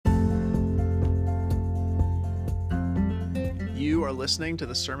You are listening to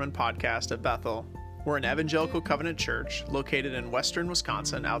the Sermon Podcast at Bethel. We're an evangelical covenant church located in western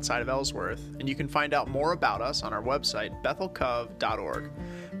Wisconsin outside of Ellsworth, and you can find out more about us on our website, bethelcov.org.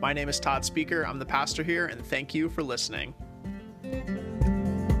 My name is Todd Speaker. I'm the pastor here, and thank you for listening.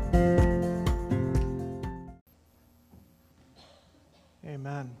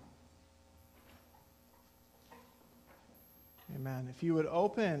 Amen. Amen. If you would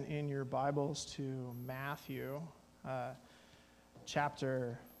open in your Bibles to Matthew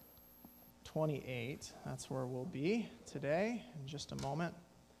chapter 28, that's where we'll be today in just a moment.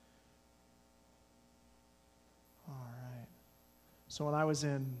 All right. So when I was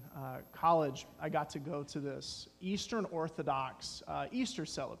in college, I got to go to this Eastern Orthodox Easter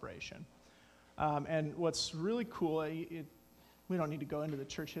celebration. And what's really cool, we don't need to go into the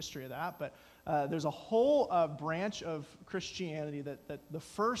church history of that, but there's a whole branch of Christianity that the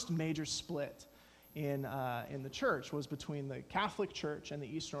first major split in the church was between the Catholic Church and the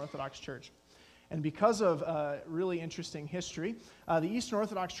Eastern Orthodox Church. And because of really interesting history, the Eastern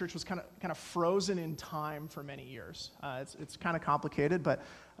Orthodox Church was kind of frozen in time for many years. It's kind of complicated, but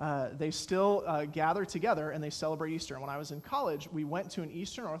they still gather together and they celebrate Easter. And when I was in college, we went to an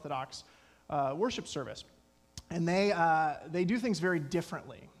Eastern Orthodox worship service. And they do things very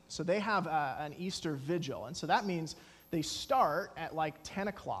differently. So they have an Easter vigil. And so that means they start at like 10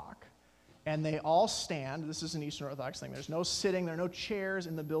 o'clock, and they all stand. This is an Eastern Orthodox thing. There's no sitting. There are no chairs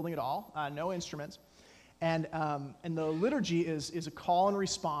in the building at all, no instruments. And the liturgy is a call and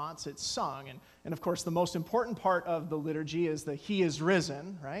response. It's sung. And of course, the most important part of the liturgy is the He is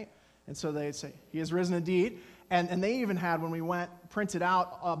risen, right? And so they say, He is risen indeed. And they even had, when we went, printed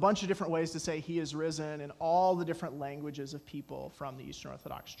out a bunch of different ways to say He is risen in all the different languages of people from the Eastern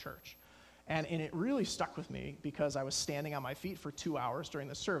Orthodox Church. And it really stuck with me because I was standing on my feet for 2 hours during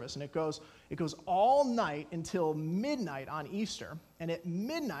the service. And it goes all night until midnight on Easter. And at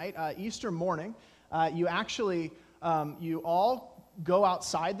midnight, Easter morning, you actually, you all go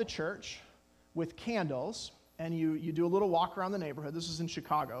outside the church with candles, and you do a little walk around the neighborhood. This is in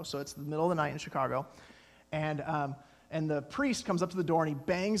Chicago, so it's the middle of the night in Chicago. And the priest comes up to the door and he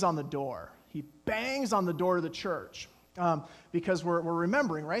bangs on the door. He bangs on the door of the church because we're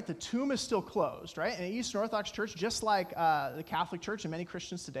remembering, right? The tomb is still closed, right? And the Eastern Orthodox Church, just like the Catholic Church and many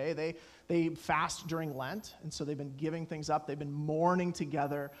Christians today, they fast during Lent, and so they've been giving things up. They've been mourning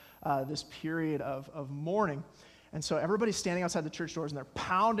together this period of mourning. And so everybody's standing outside the church doors and they're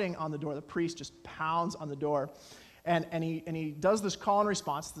pounding on the door. The priest just pounds on the door. And he does this call and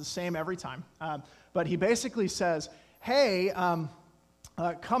response. It's the same every time. But he basically says, hey,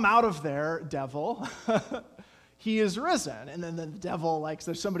 come out of there, devil. He is risen. And then the devil,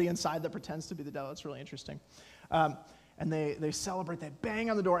 there's somebody inside that pretends to be the devil. It's really interesting. And they celebrate. They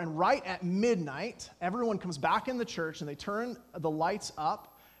bang on the door. And right at midnight, everyone comes back in the church and they turn the lights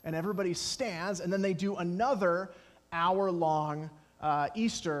up and everybody stands. And then they do another hour-long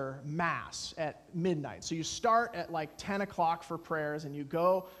Easter Mass at midnight. So you start at 10 o'clock for prayers and you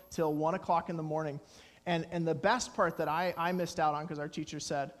go till 1 o'clock in the morning. And the best part that I missed out on, because our teacher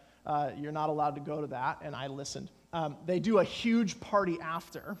said, you're not allowed to go to that, and I listened. They do a huge party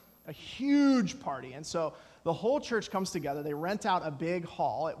after, a huge party. And so the whole church comes together. They rent out a big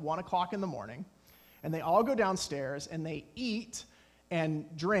hall at 1 o'clock in the morning, and they all go downstairs and they eat and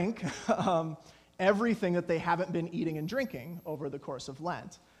drink everything that they haven't been eating and drinking over the course of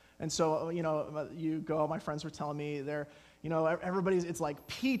Lent. And so, you go, my friends were telling me it's like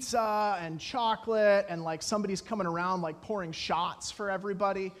pizza and chocolate, and somebody's coming around pouring shots for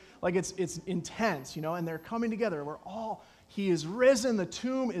everybody. It's intense, and they're coming together. He is risen, the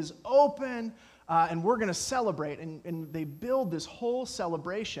tomb is open, and we're going to celebrate. And they build this whole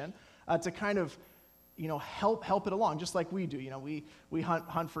celebration to kind of help it along, just like we do. We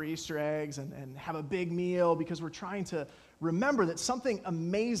hunt for Easter eggs and have a big meal because we're trying to remember that something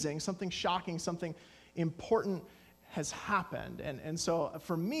amazing, something shocking, something important has happened. And so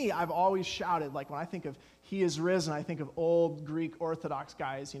for me, I've always shouted, when I think of He is risen, I think of old Greek Orthodox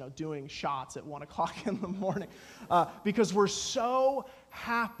guys, doing shots at 1 o'clock in the morning, because we're so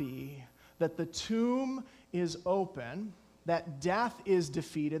happy that the tomb is open, that death is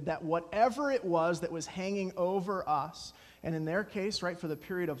defeated, that whatever it was that was hanging over us, and in their case, right, for the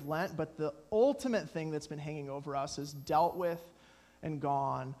period of Lent, but the ultimate thing that's been hanging over us is dealt with and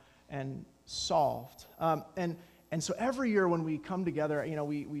gone and solved. And so every year when we come together,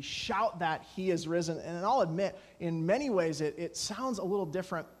 we shout that He is risen. And I'll admit, in many ways, it sounds a little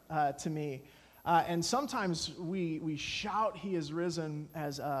different to me. And sometimes we shout He is risen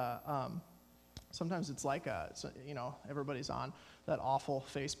as sometimes it's everybody's on that awful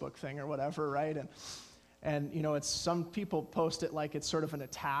Facebook thing or whatever, right? And, it's some people post it like it's sort of an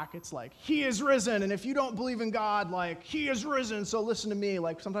attack. It's like, he is risen, and if you don't believe in God, like, he is risen, so listen to me.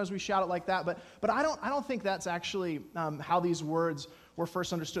 Like, sometimes we shout it like that, but I don't think that's actually how these words were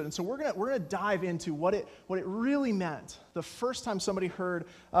first understood. And so we're gonna dive into what it really meant the first time somebody heard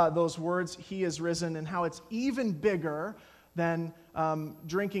those words, he is risen, and how it's even bigger than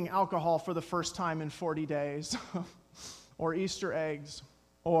drinking alcohol for the first time in 40 days, or Easter eggs,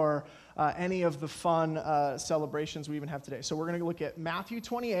 or any of the fun celebrations we even have today. So we're going to look at Matthew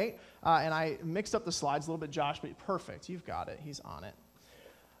 28, and I mixed up the slides a little bit, Josh, but perfect. You've got it. He's on it.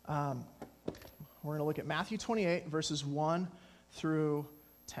 We're going to look at Matthew 28, verses 1 through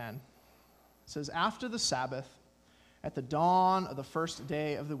 10. It says, after the Sabbath, at the dawn of the first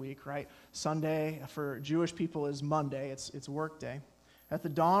day of the week, right? Sunday for Jewish people is Monday. It's work day. At the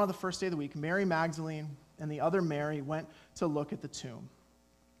dawn of the first day of the week, Mary Magdalene and the other Mary went to look at the tomb.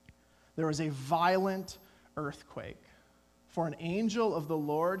 There was a violent earthquake, for an angel of the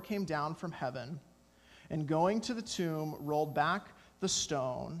Lord came down from heaven, and going to the tomb, rolled back the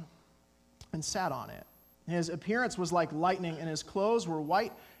stone and sat on it. His appearance was like lightning, and his clothes were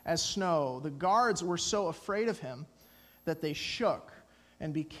white as snow. The guards were so afraid of him that they shook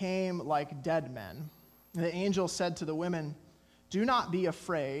and became like dead men. The angel said to the women, do not be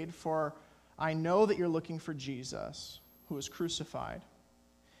afraid, for I know that you're looking for Jesus, who was crucified.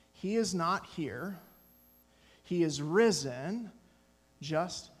 He is not here. He is risen,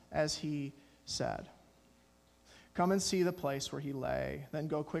 just as he said. Come and see the place where he lay. Then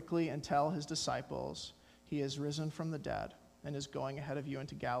go quickly and tell his disciples, he is risen from the dead and is going ahead of you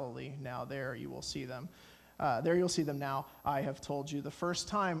into Galilee. Now there you will see them. There you'll see them now, I have told you. The first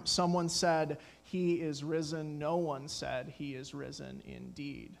time someone said, he is risen, no one said, he is risen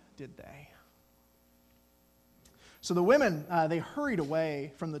indeed, did they? So the women, they hurried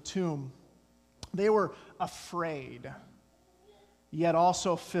away from the tomb. They were afraid, yet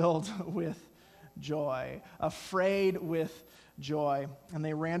also filled with joy. Afraid with joy. And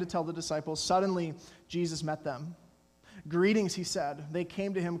they ran to tell the disciples. Suddenly, Jesus met them. Greetings, he said. They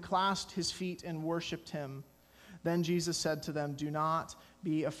came to him, clasped his feet, and worshiped him. Then Jesus said to them, do not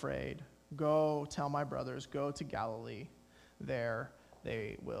be afraid. Go tell my brothers, go to Galilee. There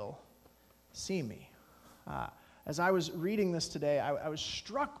they will see me. As I was reading this today, I was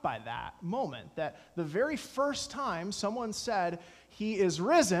struck by that moment, that the very first time someone said, he is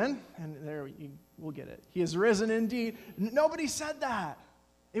risen, and there we'll get it, he is risen indeed, nobody said that.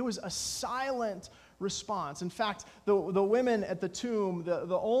 It was a silent response. In fact, the women at the tomb,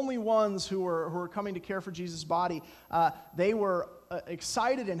 the only ones who were coming to care for Jesus' body, they were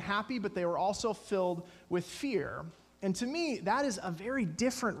excited and happy, but they were also filled with fear. And to me, that is a very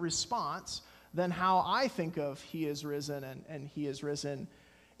different response than how I think of he is risen and he is risen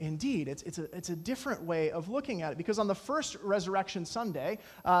indeed. It's a different way of looking at it, because on the first Resurrection Sunday,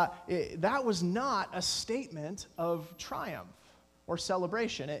 that was not a statement of triumph or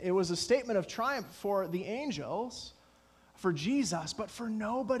celebration. It was a statement of triumph for the angels, for Jesus, but for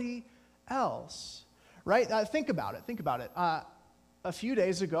nobody else, right? Think about it. A few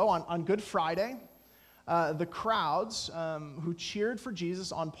days ago on Good Friday, the crowds who cheered for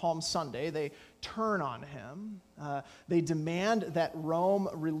Jesus on Palm Sunday, they turn on him. They demand that Rome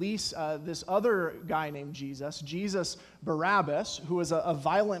release this other guy named Jesus Barabbas, who was a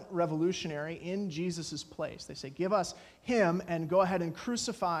violent revolutionary in Jesus' place. They say, give us him and go ahead and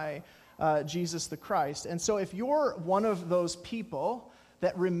crucify Jesus the Christ. And so if you're one of those people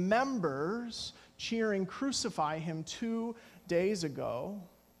that remembers cheering crucify him 2 days ago,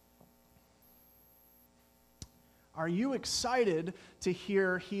 are you excited to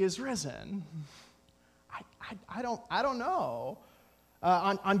hear he is risen? I don't know.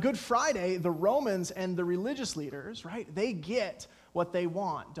 On Good Friday, the Romans and the religious leaders, right, they get what they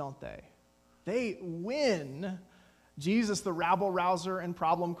want, don't they? They win. Jesus, the rabble-rouser and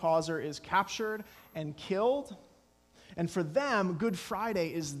problem-causer, is captured and killed. And for them, Good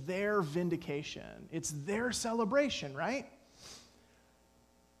Friday is their vindication. It's their celebration, right?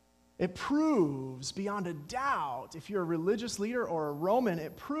 It proves beyond a doubt, if you're a religious leader or a Roman,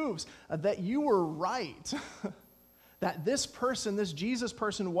 it proves that you were right. That this person, this Jesus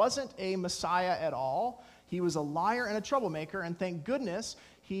person, wasn't a Messiah at all. He was a liar and a troublemaker, and thank goodness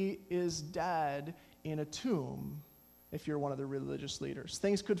he is dead in a tomb, if you're one of the religious leaders.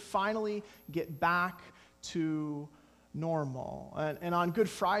 Things could finally get back to normal. And on Good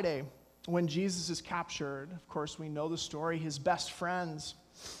Friday, when Jesus is captured, of course, we know the story, his best friends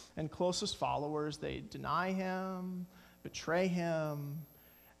and closest followers, they deny him, betray him,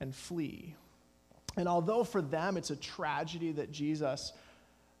 and flee. And although for them it's a tragedy that Jesus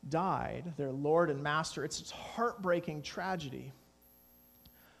died, their Lord and Master. It's a heartbreaking tragedy.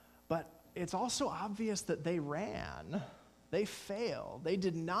 But it's also obvious that they ran. They failed. They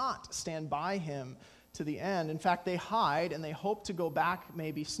did not stand by him to the end. In fact, they hide and they hope to go back,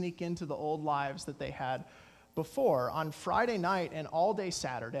 maybe sneak into the old lives that they had before. On Friday night and all day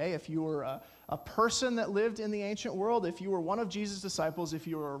Saturday, if you were a person that lived in the ancient world, if you were one of Jesus' disciples, if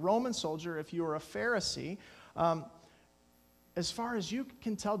you were a Roman soldier, if you were a Pharisee, as far as you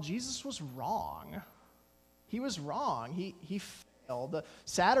can tell, Jesus was wrong. He was wrong. He failed.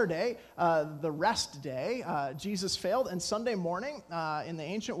 Saturday, the rest day, Jesus failed. And Sunday morning, in the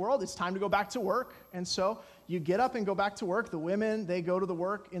ancient world, it's time to go back to work. And so you get up and go back to work. The women, they go to the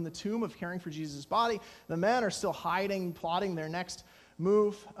work in the tomb of caring for Jesus' body. The men are still hiding, plotting their next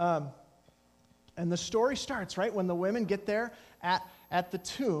move. And the story starts, right, when the women get there at the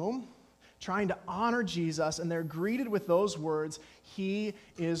tomb, trying to honor Jesus, and they're greeted with those words, "He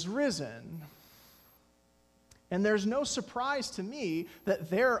is risen." And there's no surprise to me that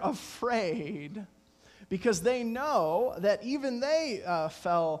they're afraid, because they know that even they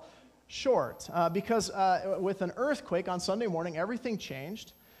fell short. Because with an earthquake on Sunday morning, everything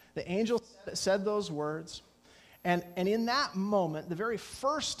changed. The angel said those words. And in that moment, the very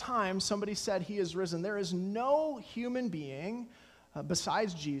first time somebody said he is risen, there is no human being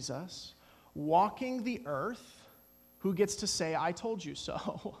besides Jesus walking the earth who gets to say, "I told you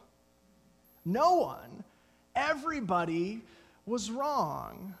so." No one. Everybody was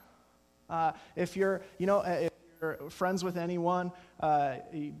wrong. If you're friends with anyone,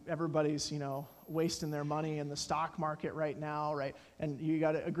 everybody's, wasting their money in the stock market right now, right? And I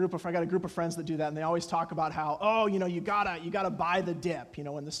got a group of friends that do that, and they always talk about how, you gotta buy the dip.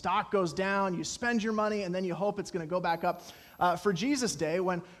 When the stock goes down, you spend your money, and then you hope it's going to go back up. For Jesus' day,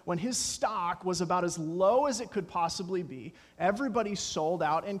 when his stock was about as low as it could possibly be, everybody sold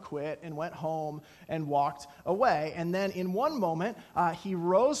out and quit and went home and walked away. And then in one moment, he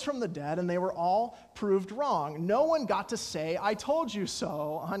rose from the dead, and they were all proved wrong. No one got to say, "I told you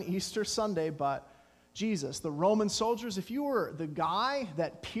so" on Easter Sunday, but Jesus. The Roman soldiers, if you were the guy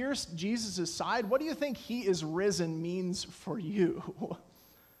that pierced Jesus' side, what do you think "he is risen" means for you?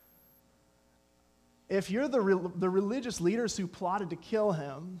 If you're the religious leaders who plotted to kill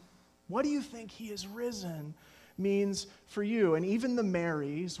him, what do you think "he is risen" means for you? And even the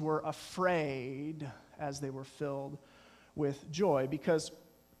Marys were afraid as they were filled with joy, because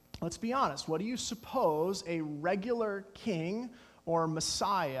let's be honest, what do you suppose a regular king or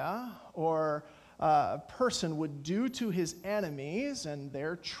Messiah or person would do to his enemies and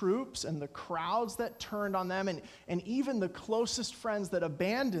their troops and the crowds that turned on them and even the closest friends that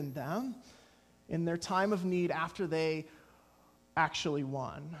abandoned them in their time of need after they actually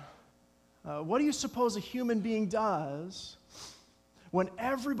won? What do you suppose a human being does when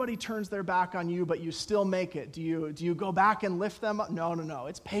everybody turns their back on you, but you still make it? Do you go back and lift them up? No.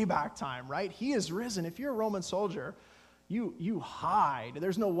 It's payback time, right? He is risen. If you're a Roman soldier, you hide.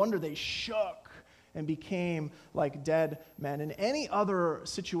 There's no wonder they shook and became like dead men. In any other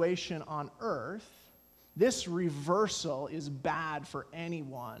situation on earth, this reversal is bad for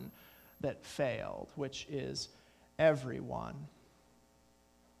anyone that failed, which is everyone.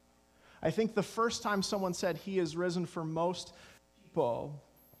 I think the first time someone said "he is risen" for most people,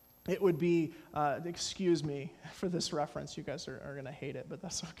 it would be, excuse me for this reference, you guys are going to hate it, but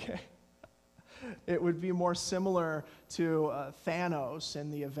that's okay. It would be more similar to Thanos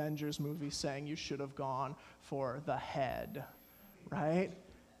in the Avengers movie saying, "You should have gone for the head," right?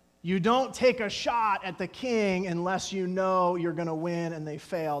 You don't take a shot at the king unless you know you're going to win, and they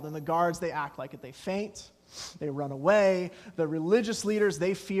failed. And the guards, they act like it. They faint. They run away. The religious leaders,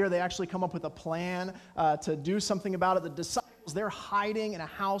 they fear. They actually come up with a plan to do something about it. The disciples, they're hiding in a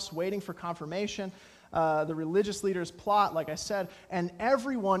house waiting for confirmation. The religious leaders plot, like I said, and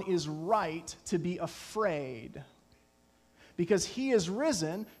everyone is right to be afraid, because "he is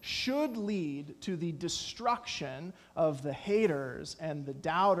risen" should lead to the destruction of the haters and the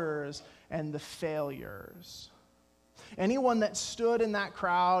doubters and the failures. Anyone that stood in that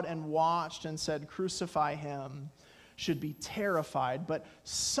crowd and watched and said, "Crucify him," should be terrified. But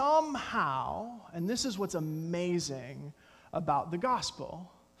somehow, and this is what's amazing about the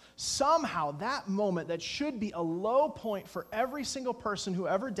gospel, somehow that moment that should be a low point for every single person who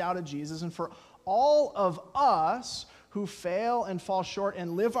ever doubted Jesus, and for all of us who fail and fall short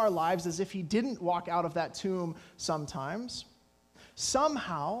and live our lives as if he didn't walk out of that tomb sometimes,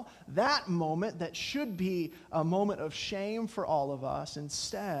 somehow that moment that should be a moment of shame for all of us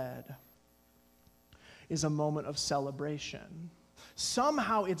instead is a moment of celebration.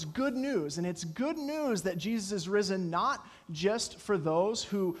 somehow it's good news. And it's good news that Jesus is risen not just for those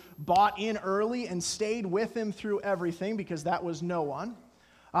who bought in early and stayed with him through everything, because that was no one.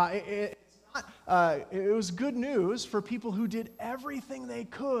 It was good news for people who did everything they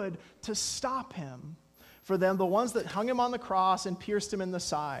could to stop him. For them, the ones that hung him on the cross and pierced him in the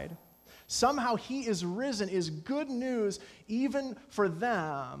side. Somehow he is risen is good news even for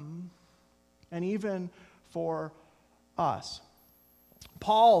them and even for us.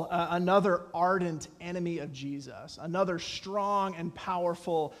 Paul, another ardent enemy of Jesus, another strong and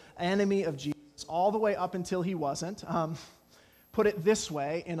powerful enemy of Jesus, all the way up until he wasn't, put it this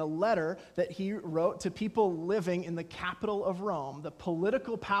way in a letter that he wrote to people living in the capital of Rome, the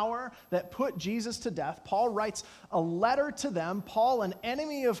political power that put Jesus to death. Paul writes a letter to them. Paul, an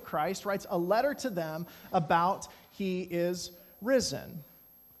enemy of Christ, writes a letter to them about he is risen.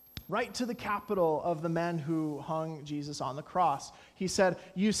 Right to the capital of the men who hung Jesus on the cross. He said,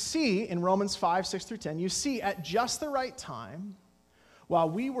 you see, in Romans 5, 6 through 10, you see, at just the right time, while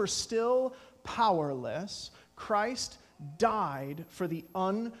we were still powerless, Christ died for the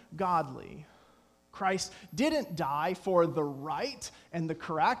ungodly. Christ didn't die for the right and the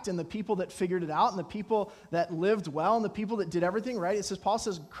correct and the people that figured it out and the people that lived well and the people that did everything right. It says, Paul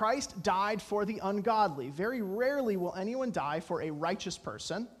says, Christ died for the ungodly. Very rarely will anyone die for a righteous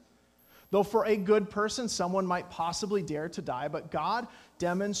person, though for a good person, someone might possibly dare to die. But God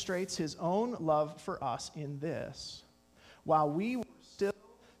demonstrates his own love for us in this. While we were still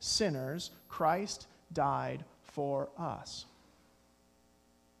sinners, Christ died for us.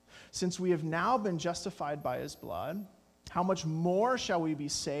 Since we have now been justified by his blood, how much more shall we be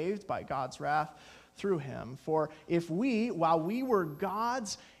saved by God's wrath through him? For if we, while we were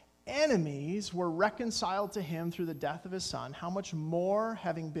God's enemies, were reconciled to him through the death of his Son, how much more,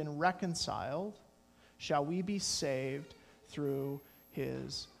 having been reconciled, shall we be saved through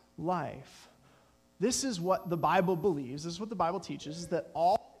his life? This is what the Bible believes. This is what the Bible teaches, is that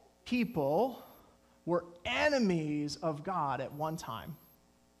all people were enemies of God at one time.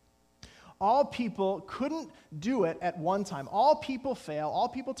 All people couldn't do it at one time. All people fail. All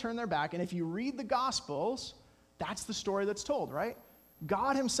people turn their back. And if you read the Gospels, that's the story that's told, right?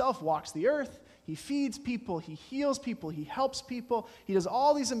 God himself walks the earth. He feeds people. He heals people. He helps people. He does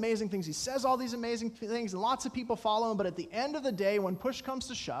all these amazing things. He says all these amazing things, and lots of people follow him. But at the end of the day, when push comes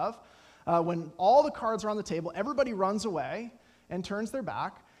to shove, when all the cards are on the table, everybody runs away and turns their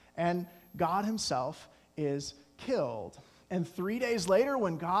back, and God himself is killed. And 3 days later,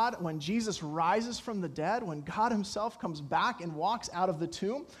 when Jesus rises from the dead, when God himself comes back and walks out of the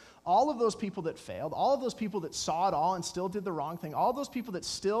tomb, all of those people that failed, all of those people that saw it all and still did the wrong thing, all those people that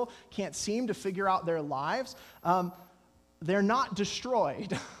still can't seem to figure out their lives, they're not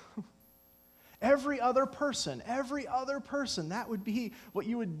destroyed. Every other person, that would be what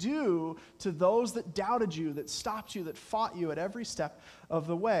you would do to those that doubted you, that stopped you, that fought you at every step of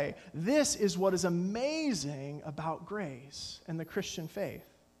the way. This is what is amazing about grace and the Christian faith.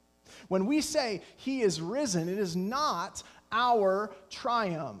 When we say he is risen, it is not our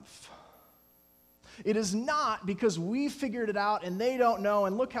triumph. It is not because we figured it out and they don't know,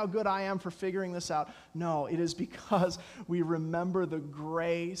 and look how good I am for figuring this out. No, it is because we remember the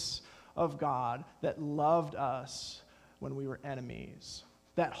grace of God that loved us when we were enemies,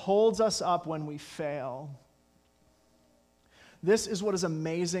 that holds us up when we fail. This is what is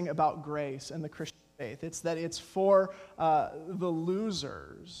amazing about grace and the Christian faith. It's that it's for the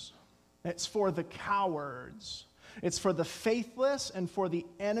losers. It's for the cowards. It's for the faithless and for the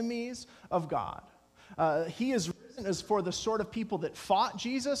enemies of God. He is risen as for the sort of people that fought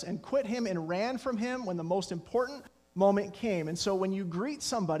Jesus and quit him and ran from him when the most important moment came. And so when you greet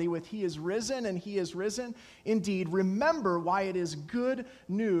somebody with he is risen and he is risen indeed, remember why it is good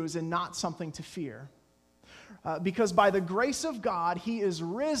news and not something to fear. Because by the grace of God, he is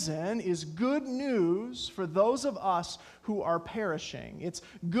risen is good news for those of us who are perishing. It's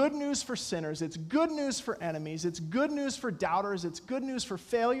good news for sinners. It's good news for enemies. It's good news for doubters. It's good news for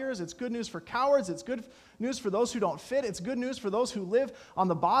failures. It's good news for cowards. It's good news for those who don't fit. It's good news for those who live on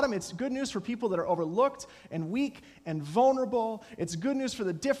the bottom. It's good news for people that are overlooked and weak and vulnerable. It's good news for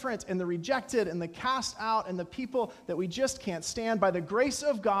the different and the rejected and the cast out and the people that we just can't stand. By the grace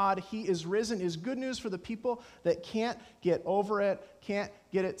of God, he is risen is good news for the people that can't get over it, can't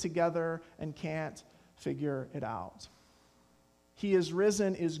get it together, and can't figure it out. He is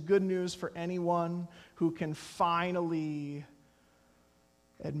risen is good news for anyone who can finally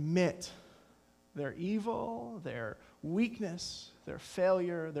admit their evil, their weakness, their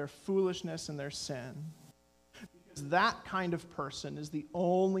failure, their foolishness, and their sin. Because that kind of person is the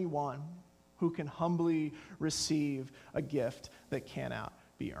only one who can humbly receive a gift that cannot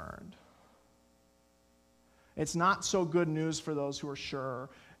be earned. It's not so good news for those who are sure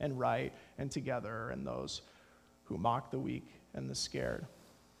and right and together and those who mock the weak and the scared.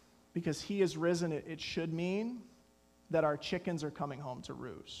 Because he is risen, it should mean that our chickens are coming home to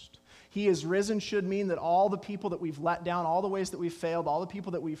roost. He is risen should mean that all the people that we've let down, all the ways that we've failed, all the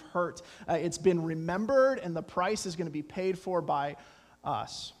people that we've hurt, it's been remembered and the price is going to be paid for by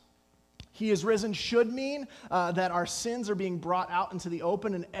us. He is risen should mean that our sins are being brought out into the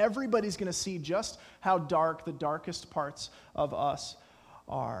open and everybody's going to see just how dark the darkest parts of us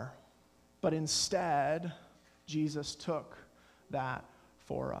are. But instead, Jesus took that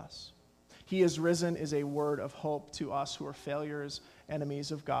for us. He is risen is a word of hope to us who are failures,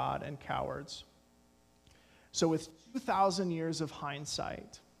 enemies of God, and cowards. So with 2,000 years of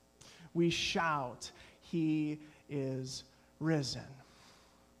hindsight, we shout, He is risen.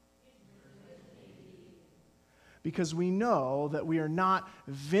 Because we know that we are not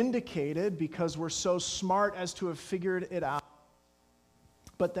vindicated because we're so smart as to have figured it out,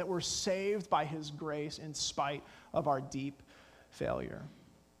 but that we're saved by His grace in spite of our deep failure.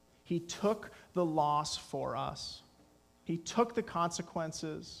 He took the loss for us. He took the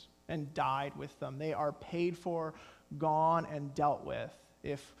consequences and died with them. They are paid for, gone, and dealt with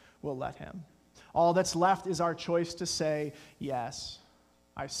if we'll let Him. All that's left is our choice to say, yes,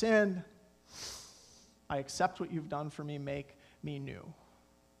 I sinned. I accept what you've done for me. Make me new.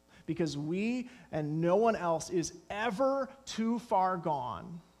 Because we and no one else is ever too far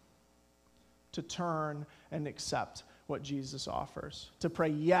gone to turn and accept what Jesus offers. To pray,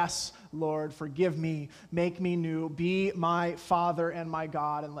 yes, Lord, forgive me, make me new, be my Father and my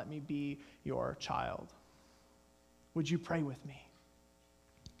God, and let me be your child. Would you pray with me?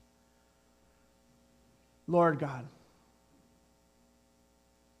 Lord God,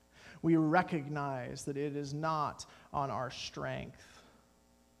 we recognize that it is not on our strength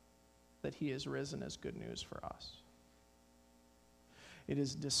that He is risen as good news for us. It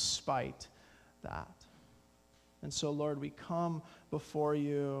is despite that. And so, Lord, we come before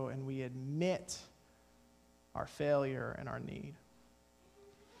you and we admit our failure and our need.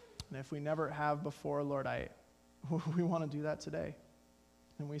 And if we never have before, Lord, we want to do that today.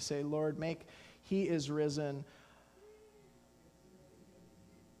 And we say, Lord, make He is risen.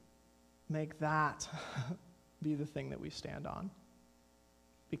 Make that be the thing that we stand on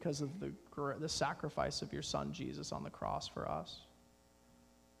because of the sacrifice of your Son, Jesus, on the cross for us.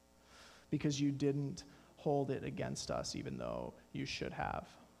 Because you didn't hold it against us, even though you should have.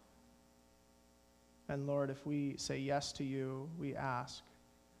 And Lord, if we say yes to you, we ask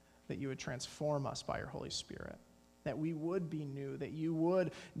that you would transform us by your Holy Spirit, that we would be new, that you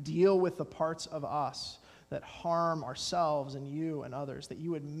would deal with the parts of us that harm ourselves and you and others, that you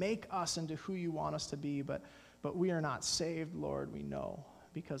would make us into who you want us to be, but we are not saved, Lord, we know,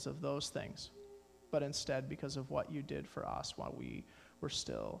 because of those things, but instead because of what you did for us while we were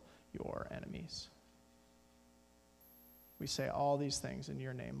still your enemies. We say all these things in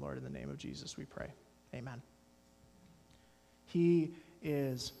your name, Lord. In the name of Jesus, we pray. Amen. He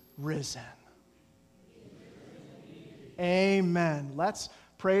is risen. Amen. Let's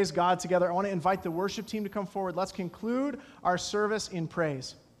praise God together. I want to invite the worship team to come forward. Let's conclude our service in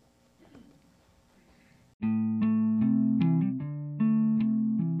praise.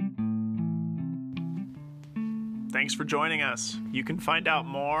 Thanks for joining us. You can find out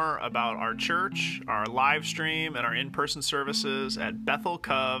more about our church, our live stream, and our in-person services at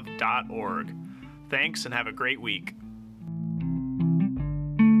bethelcov.org. Thanks and have a great week.